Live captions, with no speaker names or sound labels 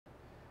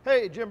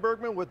Hey, Jim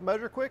Bergman with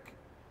measureQuick.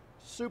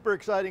 Super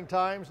exciting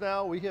times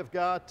now. We have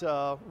got,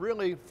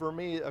 really for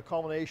me, a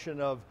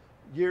culmination of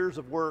years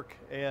of work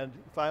and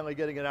finally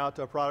getting it out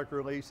to a product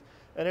release.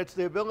 And it's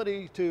the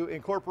ability to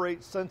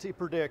incorporate Sensi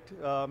Predict,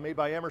 made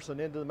by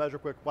Emerson, into the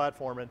measureQuick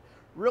platform. And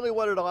really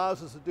what it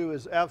allows us to do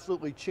is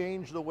absolutely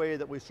change the way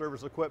that we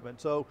service equipment.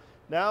 So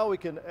now we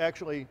can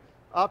actually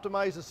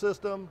optimize the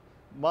system,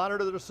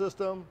 monitor the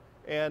system,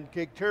 and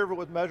take care of it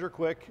with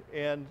measureQuick,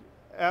 and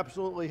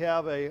absolutely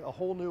have a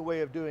whole new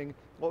way of doing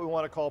what we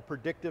want to call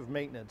predictive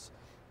maintenance.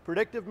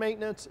 Predictive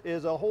maintenance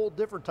is a whole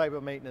different type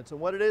of maintenance, and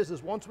what it is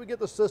once we get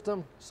the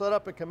system set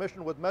up and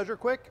commissioned with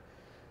measureQuick,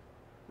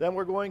 then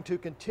we're going to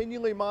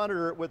continually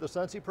monitor it with the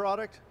Sensi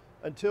product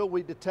until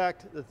we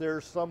detect that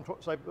there's some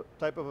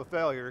type of a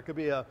failure. It could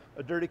be a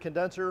dirty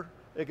condenser,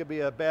 it could be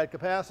a bad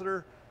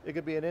capacitor, it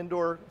could be an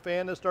indoor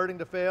fan that's starting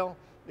to fail,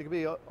 it could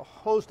be a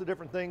host of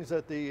different things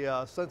that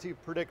the Sensi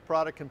Predict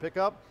product can pick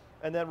up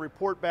and then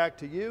report back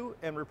to you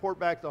and report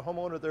back to the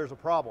homeowner if there's a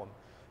problem.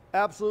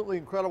 Absolutely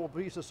incredible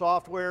piece of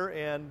software,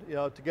 and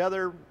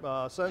together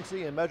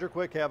Sensi and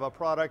measureQuick have a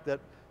product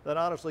that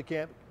honestly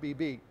can't be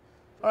beat.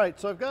 All right,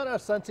 so I've got a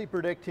Sensi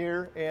Predict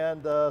here,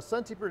 and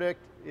Sensi Predict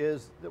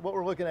is, what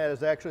we're looking at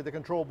is actually the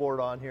control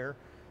board on here.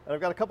 And I've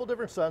got a couple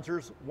different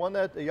sensors,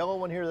 the yellow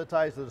one here that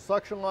ties to the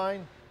suction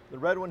line, the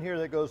red one here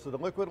that goes to the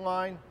liquid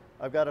line.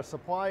 I've got a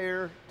supply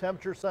air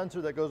temperature sensor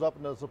that goes up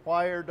into the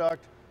supply air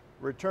duct,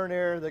 return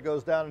air that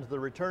goes down into the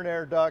return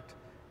air duct,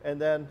 and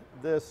then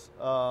this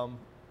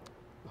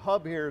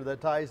hub here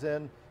that ties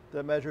in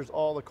that measures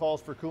all the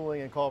calls for cooling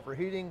and call for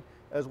heating,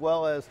 as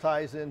well as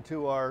ties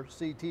into our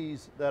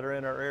CTs that are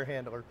in our air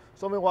handler.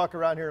 So let me walk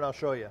around here and I'll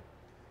show you.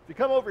 If you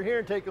come over here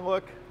and take a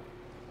look,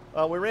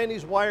 we ran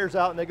these wires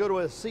out and they go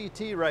to a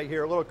CT right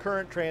here, a little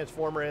current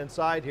transformer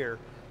inside here.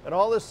 And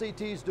all this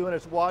CT is doing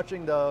is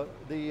watching the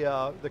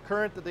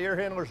current that the air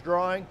handler is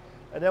drawing,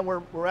 and then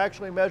we're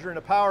actually measuring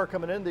the power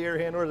coming into the air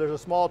handler. There's a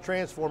small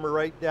transformer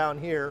right down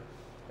here,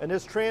 and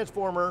this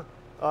transformer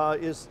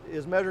is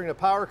measuring the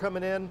power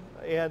coming in,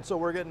 and so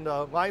we're getting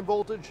line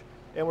voltage,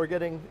 and we're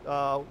getting,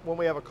 when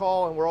we have a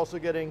call, and we're also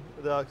getting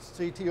the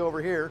CT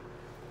over here.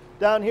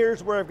 Down here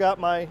is where I've got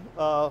my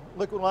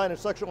liquid line and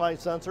suction line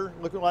sensor.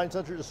 Liquid line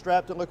sensor is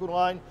strapped to liquid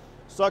line.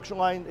 Suction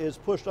line is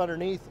pushed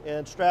underneath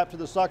and strapped to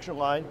the suction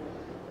line.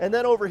 And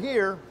then over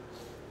here,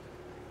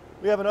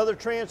 we have another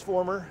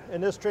transformer,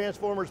 and this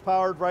transformer is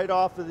powered right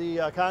off of the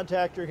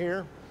contactor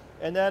here.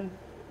 And then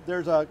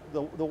there's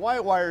the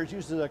white wire is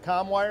used as a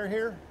comm wire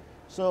here.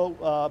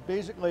 So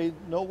basically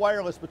no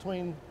wireless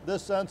between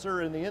this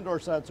sensor and the indoor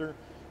sensor.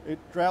 It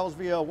travels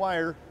via a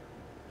wire,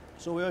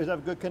 so we always have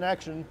a good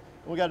connection. And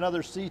we got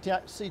another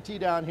CT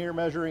down here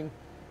measuring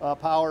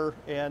power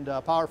and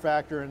power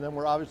factor, and then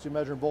we're obviously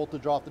measuring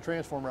voltage off the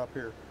transformer up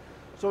here.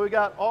 So we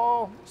got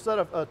all set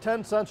of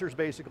 10 sensors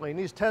basically, and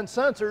these 10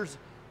 sensors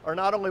are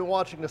not only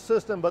watching the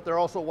system, but they're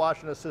also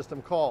watching the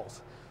system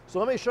calls. So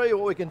let me show you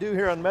what we can do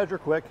here on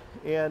measureQuick,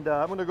 and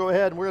I'm going to go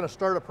ahead and we're going to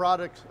start a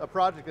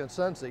project in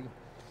Sensi.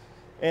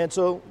 And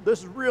so this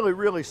is really,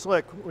 really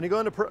slick. When you go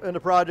into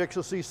projects,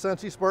 you'll see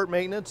Sensi Smart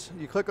Maintenance.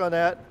 You click on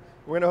that.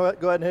 We're going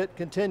to go ahead and hit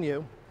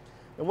continue.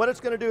 And what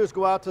it's going to do is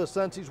go out to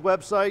Sensi's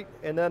website,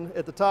 and then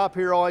at the top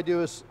here, all I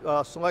do is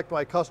select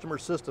my customer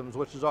systems,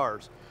 which is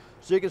ours.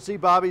 So you can see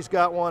Bobby's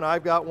got one,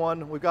 I've got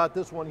one, we've got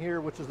this one here,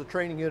 which is the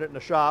training unit in the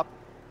shop.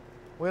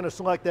 We're going to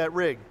select that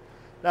rig.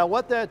 Now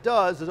what that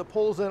does is it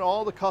pulls in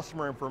all the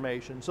customer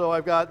information. So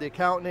I've got the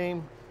account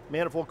name,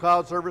 Manifold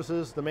Cloud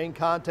Services, the main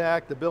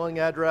contact, the billing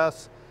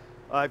address.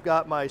 I've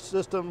got my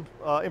system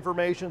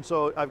information,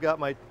 so I've got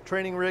my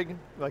training rig,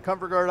 my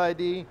comfort guard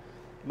ID,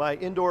 my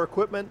indoor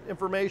equipment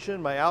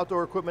information, my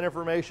outdoor equipment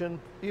information,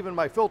 even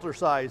my filter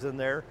size in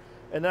there.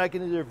 And then I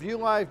can either view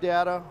live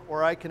data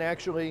or I can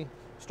actually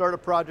start a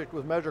project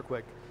with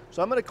measureQuick.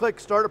 So I'm going to click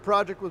Start a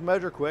Project with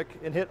measureQuick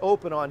and hit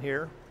Open on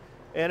here.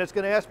 And it's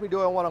going to ask me, do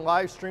I want to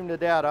live stream the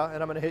data?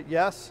 And I'm going to hit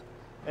yes,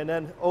 and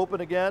then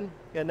Open again.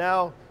 And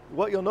now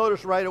what you'll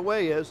notice right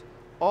away is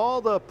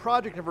all the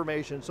project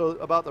information, so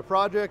about the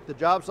project, the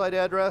job site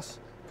address,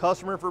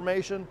 customer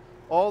information,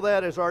 all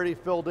that is already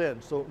filled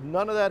in. So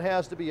none of that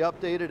has to be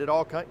updated. It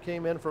all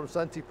came in from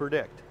Sensi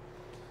Predict.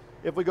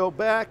 If we go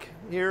back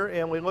here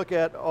and we look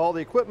at all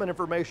the equipment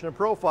information and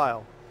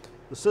profile,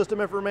 the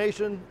system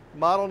information,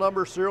 model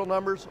numbers, serial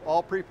numbers,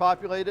 all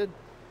pre-populated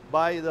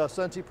by the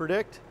Sensi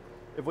Predict.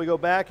 If we go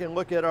back and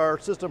look at our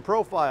system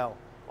profile,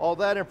 all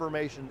that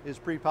information is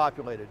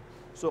pre-populated.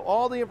 So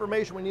all the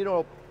information we need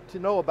to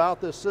know about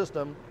this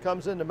system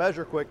comes into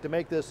measureQuick to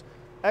make this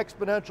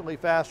exponentially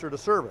faster to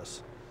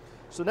service.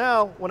 So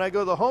now, when I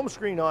go to the home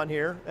screen on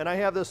here, and I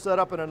have this set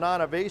up in a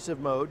non-invasive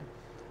mode,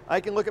 I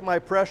can look at my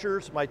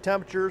pressures, my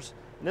temperatures.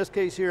 In this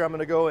case here, I'm going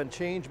to go and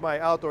change my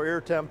outdoor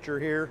air temperature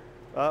here.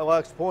 Well,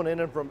 it's pulling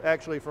it in from,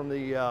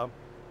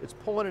 it's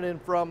pulling it in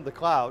from the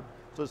cloud.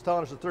 So it's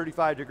telling us it's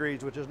 35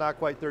 degrees, which is not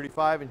quite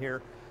 35 in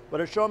here. But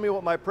it's showing me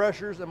what my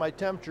pressures and my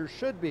temperatures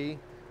should be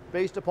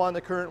based upon the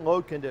current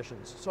load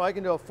conditions. So I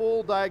can do a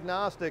full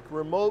diagnostic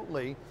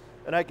remotely,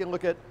 and I can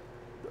look at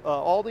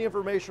all the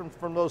information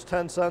from those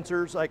 10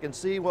 sensors. I can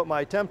see what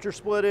my temperature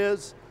split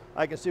is.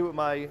 I can see what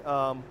my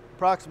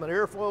approximate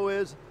airflow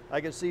is.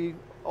 I can see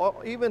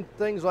even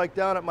things like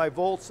down at my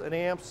volts and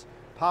amps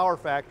power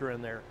factor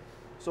in there.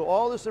 So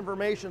all this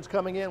information is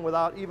coming in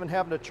without even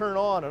having to turn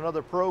on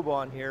another probe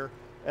on here,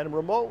 and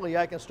remotely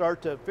I can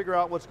start to figure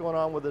out what's going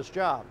on with this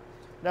job.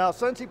 Now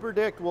Sensi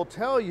Predict will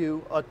tell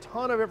you a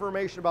ton of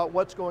information about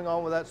what's going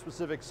on with that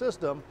specific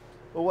system,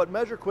 but what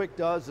measureQuick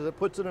does is it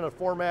puts it in a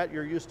format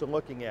you're used to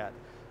looking at.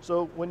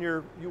 So when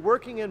you're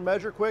working in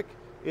measureQuick,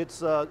 it's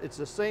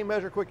the same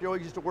measureQuick you're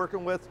used to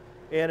working with,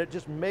 and it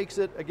just makes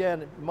it,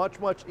 again,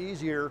 much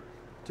easier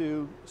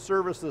to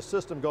service the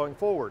system going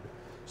forward.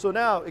 So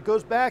now it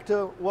goes back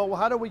to, well,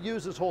 how do we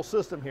use this whole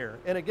system here?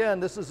 And again,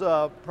 this is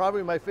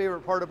probably my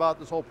favorite part about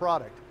this whole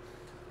product.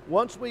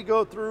 Once we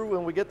go through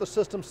and we get the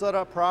system set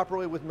up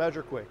properly with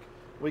measureQuick,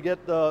 we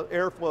get the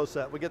airflow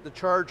set, we get the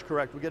charge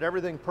correct, we get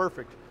everything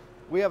perfect,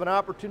 we have an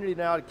opportunity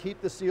now to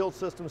keep the sealed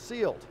system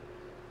sealed.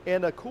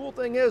 And the cool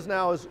thing is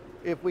now is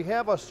if we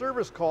have a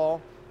service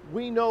call,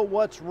 we know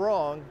what's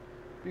wrong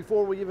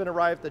before we even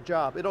arrive at the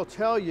job. It'll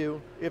tell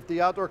you if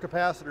the outdoor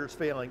capacitor is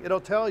failing.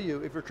 It'll tell you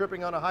if you're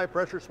tripping on a high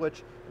pressure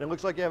switch and it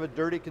looks like you have a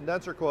dirty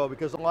condenser coil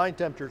because the line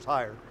temperature is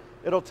higher.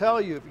 It'll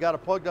tell you if you got a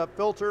plugged up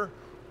filter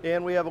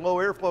and we have a low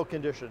airflow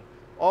condition.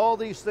 All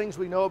these things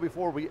we know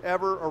before we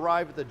ever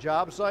arrive at the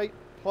job site,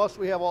 plus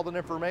we have all that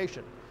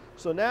information.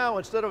 So now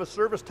instead of a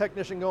service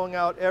technician going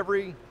out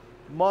every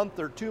month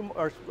or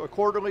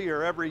quarterly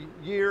or every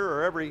year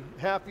or every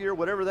half year,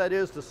 whatever that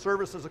is, to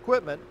service his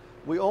equipment,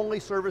 we only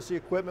service the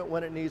equipment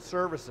when it needs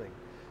servicing.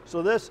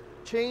 So this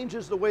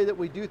changes the way that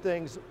we do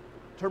things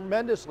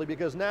tremendously,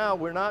 because now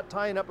we're not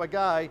tying up a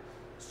guy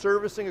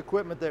servicing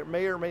equipment that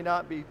may or may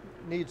not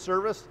need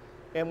service,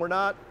 and we're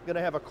not going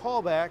to have a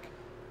callback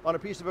on a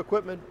piece of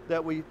equipment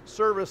that we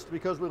serviced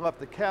because we left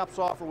the caps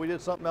off or we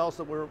did something else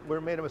that we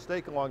made a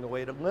mistake along the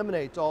way. It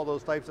eliminates all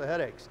those types of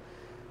headaches.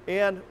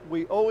 And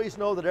we always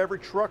know that every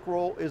truck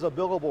roll is a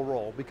billable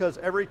roll, because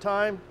every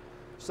time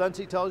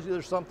Sensi tells you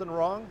there's something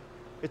wrong,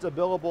 it's a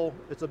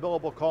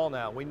billable call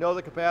now. We know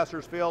the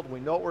capacitor's failed, we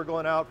know what we're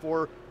going out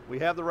for, we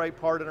have the right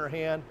part in our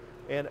hand,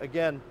 and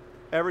again,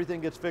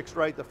 everything gets fixed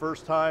right the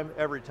first time,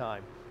 every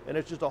time. And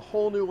it's just a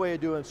whole new way of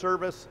doing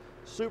service.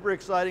 Super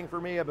exciting for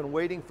me. I've been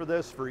waiting for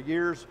this for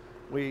years.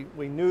 We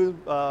knew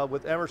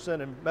with Emerson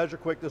and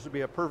measureQuick this would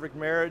be a perfect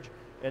marriage,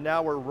 and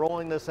now we're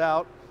rolling this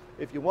out.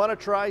 If you want to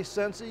try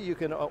Sensi, you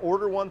can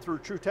order one through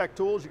TruTech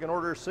Tools. You can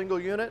order a single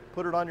unit,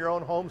 put it on your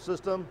own home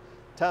system,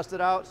 test it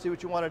out, see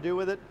what you want to do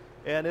with it,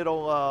 and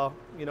it'll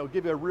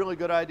give you a really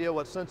good idea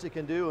what Sensi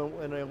can do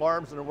and the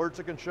alarms and alerts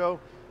it can show.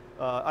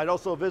 I'd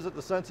also visit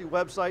the Sensi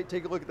website,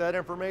 take a look at that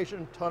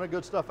information, ton of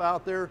good stuff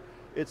out there.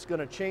 It's going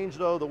to change,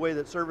 though, the way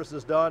that service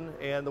is done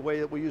and the way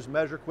that we use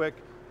measureQuick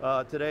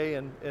today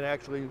and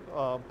actually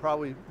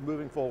probably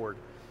moving forward.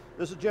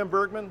 This is Jim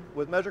Bergman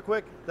with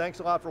measureQuick. Thanks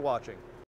a lot for watching.